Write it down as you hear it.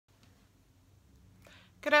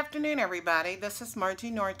Good afternoon, everybody. This is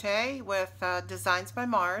Margie Norte with Designs by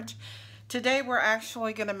Marge. Today we're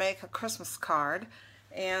actually going to make a Christmas card,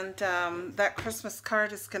 and that Christmas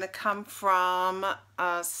card is going to come from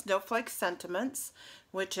Snowflake Sentiments,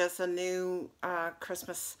 which is a new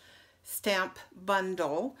Christmas stamp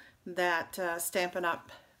bundle that Stampin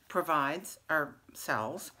Up provides or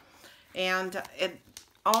sells. And it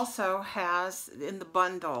also has in the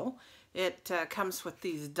bundle, it comes with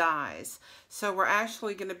these dies. So we're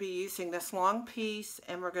actually going to be using this long piece,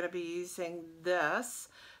 and we're going to be using this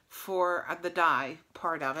for the die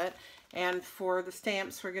part of it. And for the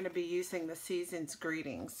stamps, we're going to be using the Season's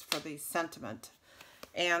Greetings for the sentiment.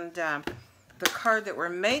 And the card that we're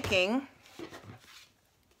making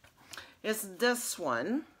is this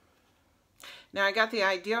one. Now, I got the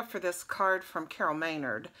idea for this card from Carol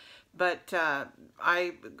Maynard, but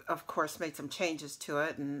I, of course, made some changes to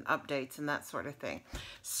it and updates and that sort of thing.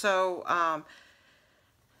 So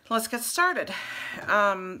let's get started.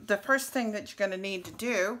 The first thing that you're going to need to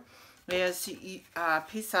do is a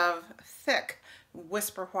piece of thick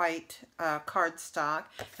Whisper White cardstock,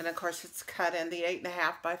 and of course it's cut in the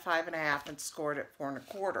 8.5 by 5.5 and scored at 4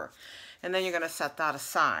 1/4. And then you're going to set that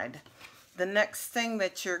aside. The next thing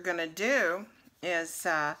that you're going to do is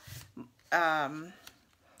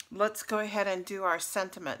let's go ahead and do our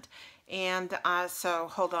sentiment. And so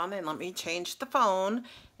hold on and let me change the phone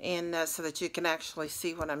and so that you can actually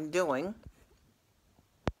see what I'm doing.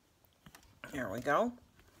 There we go.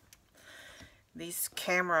 These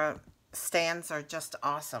camera stands are just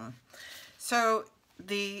awesome. So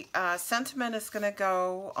the sentiment is going to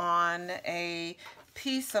go on a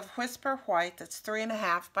piece of Whisper White that's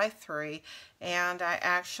 3.5 by 3, and I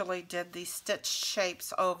actually did the stitched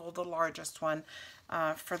shapes oval, the largest one,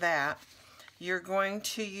 for that. You're going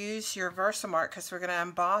to use your Versamark because we're going to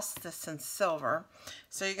emboss this in silver.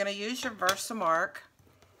 So you're going to use your Versamark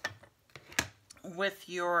with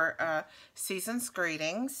your Season's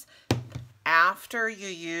Greetings. After you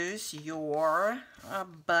use your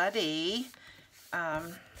Buddy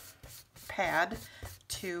pad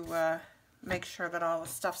to make sure that all the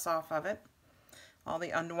stuff's off of it, all the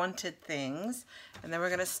unwanted things. And then we're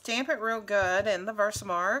going to stamp it real good in the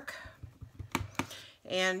Versamark.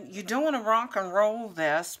 And you don't want to rock and roll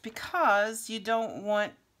this because you don't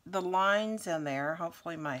want the lines in there.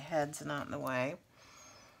 Hopefully my head's not in the way.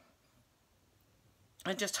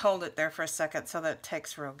 And just hold it there for a second so that it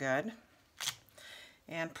takes real good.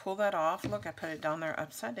 And pull that off. Look, I put it down there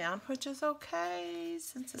upside down, which is okay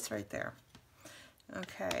since it's right there.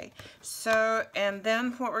 Okay, so, and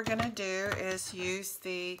then what we're going to do is use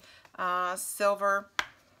the silver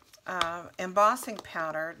embossing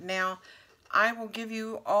powder. Now, I will give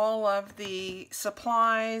you all of the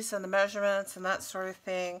supplies and the measurements and that sort of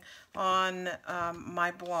thing on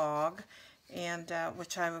my blog, and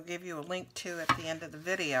which I will give you a link to at the end of the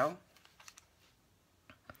video.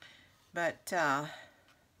 But,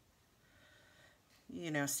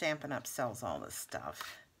 you know, Stampin' Up sells all this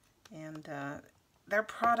stuff. And their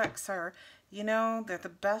products are, you know, they're the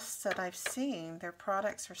best that I've seen. Their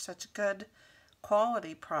products are such good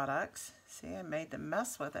quality products. See, I made them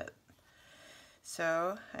mess with it.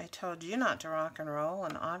 So I told you not to rock and roll,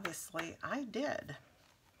 and obviously I did.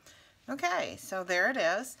 Okay, so there it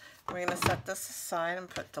is. We're going to set this aside and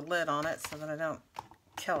put the lid on it so that I don't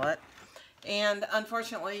kill it. And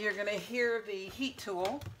unfortunately, you're going to hear the heat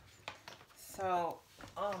tool. So,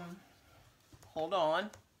 hold on.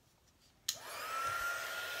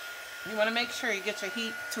 You want to make sure you get your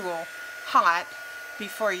heat tool hot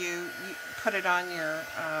before you put it on your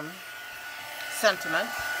sentiment.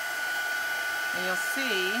 And you'll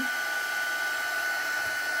see,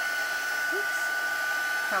 oops,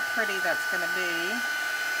 how pretty that's going to be.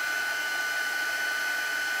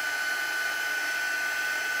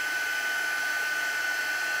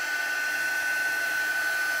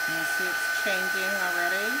 And you see it's changing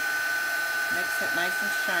already. Makes it nice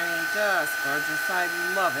and shiny and just gorgeous. I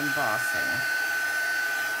love embossing.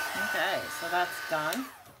 Okay, so that's done.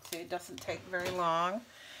 See, it doesn't take very long.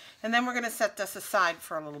 And then we're going to set this aside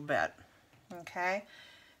for a little bit. Okay,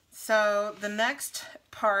 so the next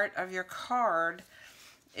part of your card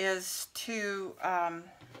is to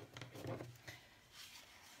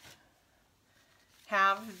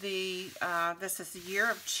have the, this is the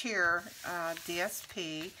Year of Cheer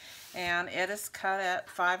DSP, and it is cut at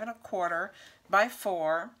 5 1/4 by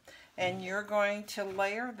 4, and you're going to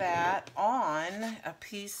layer that on a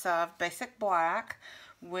piece of basic black,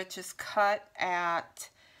 which is cut at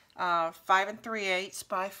 5 3/8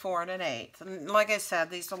 by 4 1/8. And like I said,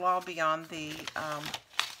 these will all be on the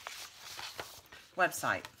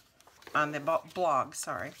website, on the blog,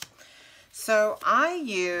 sorry. So I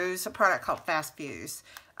use a product called Fast Fuse.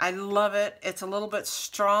 I love it. It's a little bit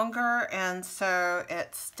stronger, and so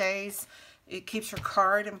it keeps your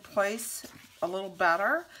card in place a little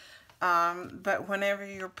better. But whenever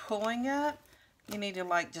you're pulling it, you need to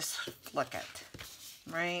like just flick it,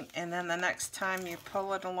 right? And then the next time you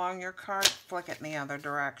pull it along your card, flick it in the other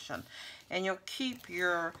direction. And you'll keep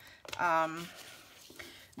your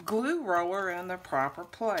glue roller in the proper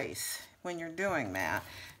place when you're doing that.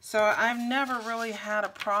 So I've never really had a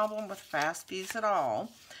problem with Fast Fuse at all.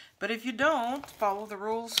 But if you don't follow the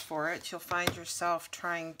rules for it, you'll find yourself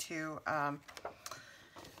trying to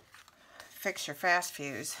fix your Fast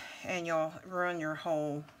Fuse, and you'll ruin your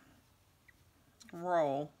whole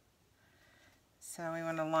roll. So we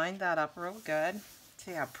want to line that up real good.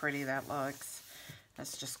 See how pretty that looks.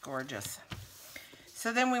 That's just gorgeous.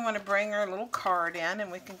 So then we want to bring our little card in,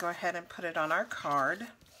 and we can go ahead and put it on our card.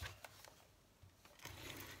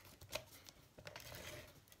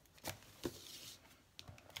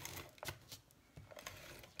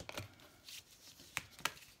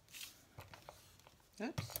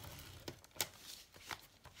 Oops.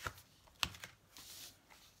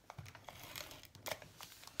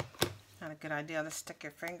 Not a good idea to stick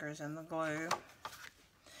your fingers in the glue.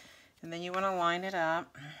 And then you want to line it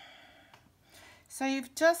up. So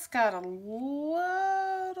you've just got a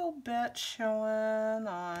little bit showing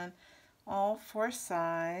on all four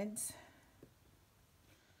sides.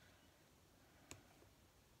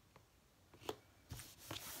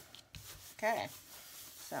 Okay,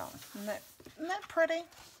 so isn't that pretty?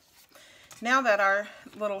 Now that our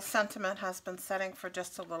little sentiment has been setting for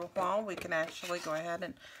just a little while, we can actually go ahead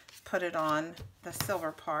and put it on the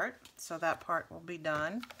silver part. So that part will be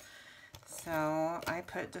done. So I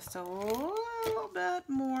put just a little bit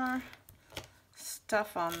more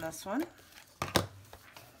stuff on this one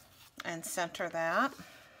and center that.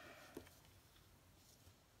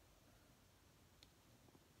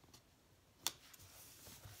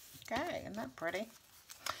 Okay, isn't that pretty?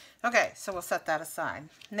 Okay, so we'll set that aside.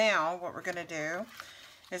 Now what we're going to do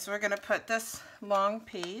is we're going to put this long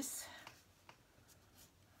piece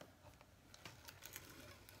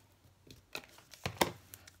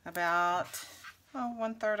about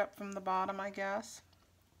 1/3 up from the bottom, I guess.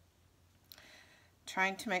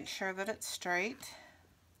 Trying to make sure that it's straight.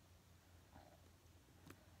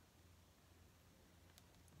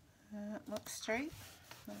 It looks straight.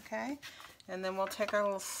 Okay, and then we'll take our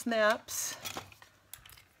little snips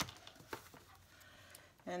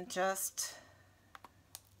and just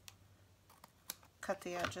cut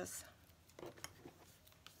the edges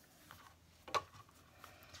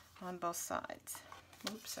on both sides.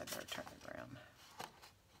 Oops, I better turn it around.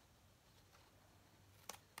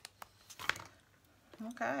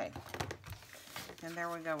 Okay, and there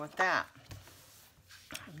we go with that.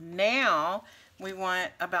 Now we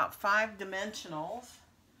want about 5 dimensionals.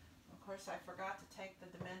 Of course, I forgot to take the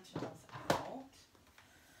dimensionals out.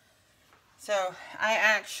 So I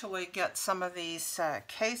actually get some of these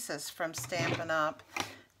cases from Stampin' Up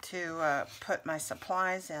to put my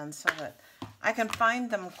supplies in so that I can find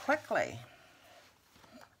them quickly.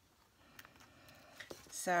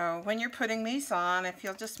 So when you're putting these on, if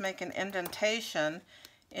you'll just make an indentation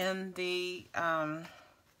in the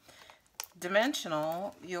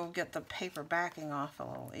dimensional, you'll get the paper backing off a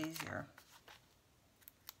little easier.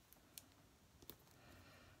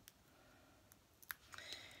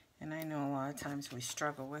 And I know a lot of times we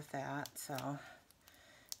struggle with that, so,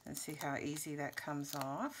 and see how easy that comes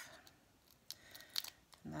off.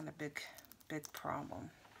 Not a big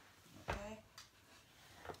problem. Okay.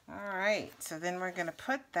 All right, so then we're going to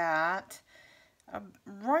put that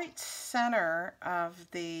right center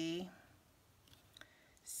of the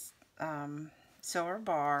silver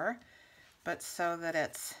bar, but so that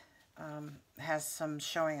it's has some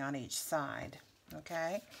showing on each side.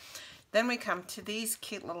 Okay. Then we come to these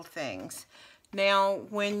cute little things. Now,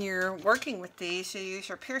 when you're working with these, you use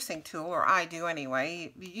your piercing tool, or I do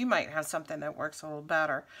anyway. You might have something that works a little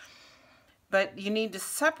better. But you need to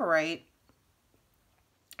separate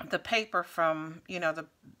the paper from, you know, the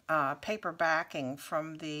paper backing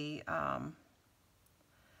from the, there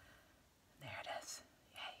it is,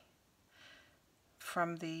 yay,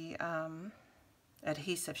 from the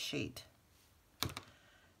adhesive sheet.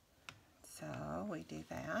 So we do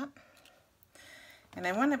that. And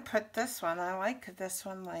I want to put this one, I like this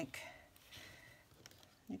one, like,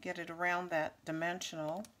 you get it around that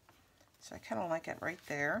dimensional. So I kind of like it right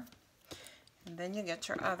there. And then you get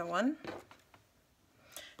your other one.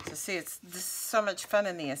 So see, this is so much fun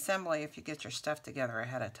in the assembly if you get your stuff together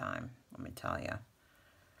ahead of time, let me tell you.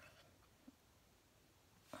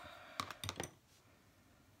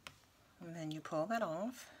 And then you pull that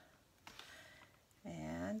off,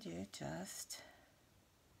 and you just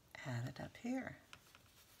add it up here,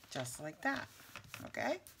 just like that,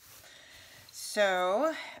 okay?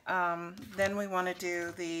 So then we want to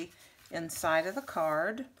do the inside of the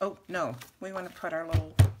card. Oh, no, we want to put our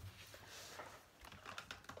little,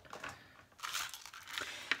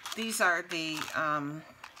 these are the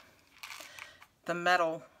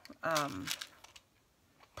metal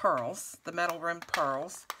pearls, the metal rimmed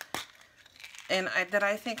pearls, and that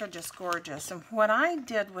I think are just gorgeous. And what I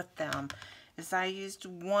did with them is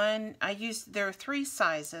there are 3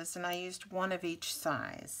 sizes, and I used one of each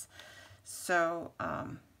size. So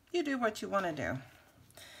you do what you want to do.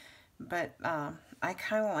 But I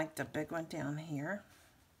kind of like the big one down here.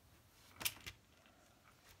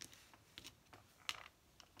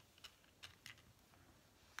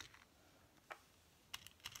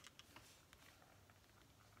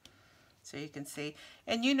 So you can see,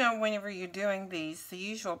 and you know, whenever you're doing these, the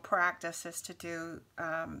usual practice is to do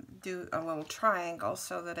a little triangle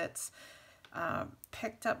so that it's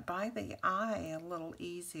picked up by the eye a little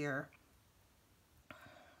easier.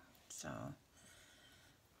 So,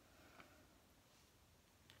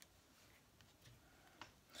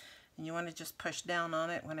 and you want to just push down on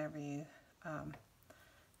it whenever you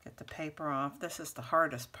get the paper off. This is the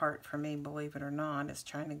hardest part for me, believe it or not, is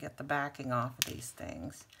trying to get the backing off of these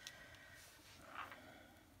things.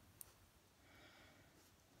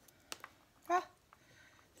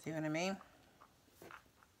 See what I mean?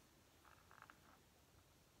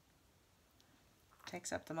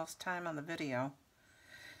 Takes up the most time on the video.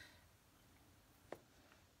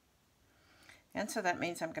 And so that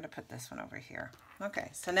means I'm going to put this one over here. Okay,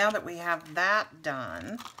 so now that we have that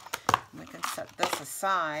done, we can set this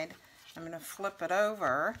aside. I'm going to flip it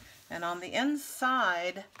over, and on the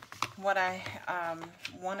inside, what I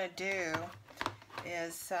want to do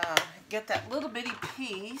is get that little bitty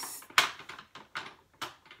piece.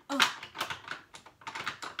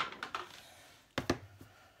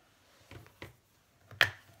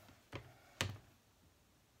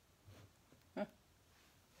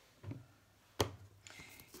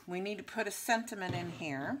 We need to put a sentiment in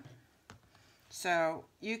here. So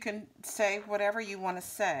you can say whatever you want to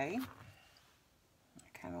say.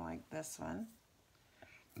 I kind of like this one,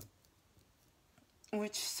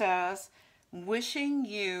 which says, wishing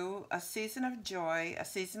you a season of joy, a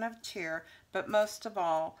season of cheer, but most of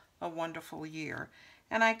all, a wonderful year.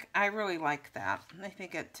 And I really like that. I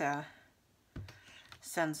think it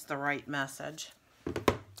sends the right message.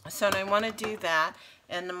 So I want to do that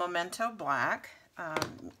in the Memento Black.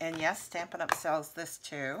 And yes, Stampin' Up! Sells this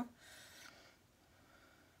too.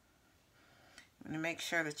 I'm going to make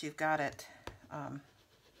sure that you've got it. And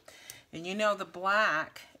you know the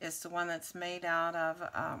black is the one that's made out of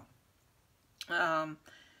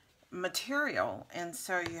material. And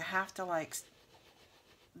so you have to like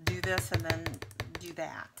do this and then do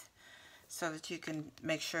that so that you can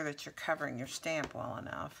make sure that you're covering your stamp well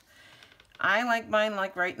enough. I like mine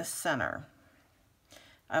like right in the center.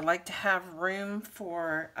 I like to have room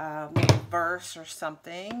for a little verse or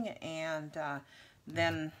something, and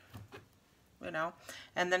then, you know,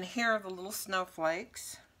 and then here are the little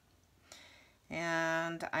snowflakes,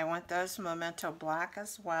 and I want those Memento Black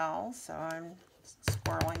as well, so I'm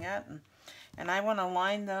swirling it, and I want to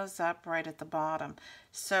line those up right at the bottom.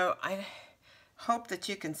 So I hope that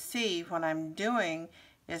you can see what I'm doing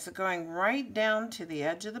is going right down to the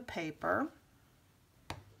edge of the paper,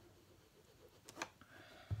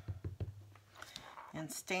 and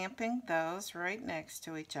stamping those right next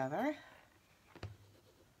to each other.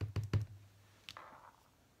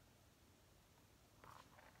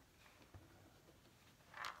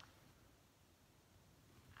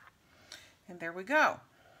 And there we go.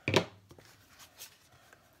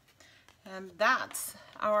 And that's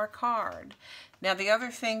our card. Now the other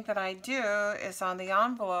thing that I do is on the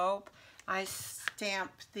envelope, I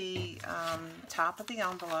stamp the top of the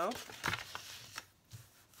envelope.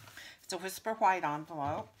 It's a Whisper White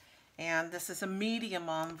envelope, and this is a medium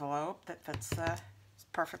envelope that fits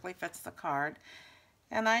perfectly fits the card.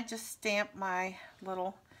 And I just stamp my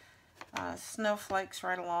little snowflakes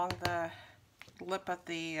right along the lip of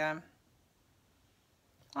the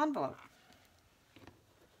envelope.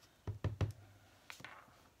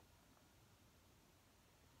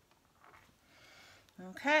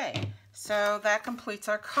 Okay, so that completes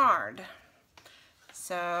our card.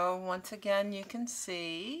 So once again, you can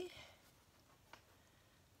see,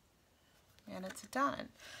 and it's done.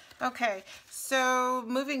 Okay, so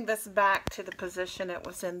moving this back to the position it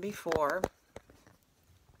was in before,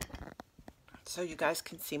 so you guys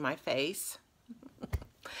can see my face.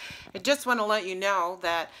 I just want to let you know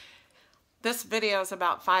that This video is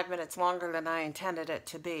about 5 minutes longer than I intended it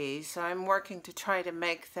to be, so I'm working to try to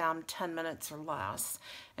make them 10 minutes or less.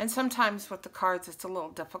 And sometimes with the cards it's a little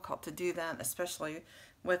difficult to do that, especially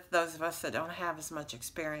with those of us that don't have as much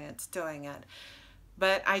experience doing it.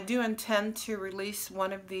 But I do intend to release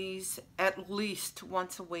one of these at least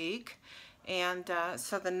once a week. And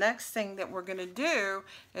so the next thing that we're going to do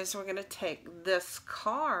is we're going to take this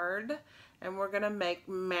card and we're going to make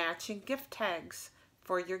matching gift tags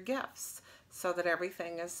for your gifts so that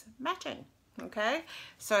everything is matching. Okay,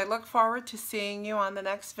 so I look forward to seeing you on the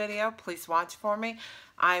next video. Please watch for me.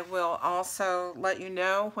 I will also let you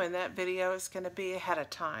know when that video is going to be ahead of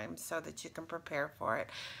time so that you can prepare for it.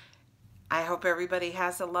 I hope everybody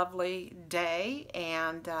has a lovely day,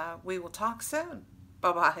 and we will talk soon.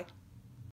 Bye-bye.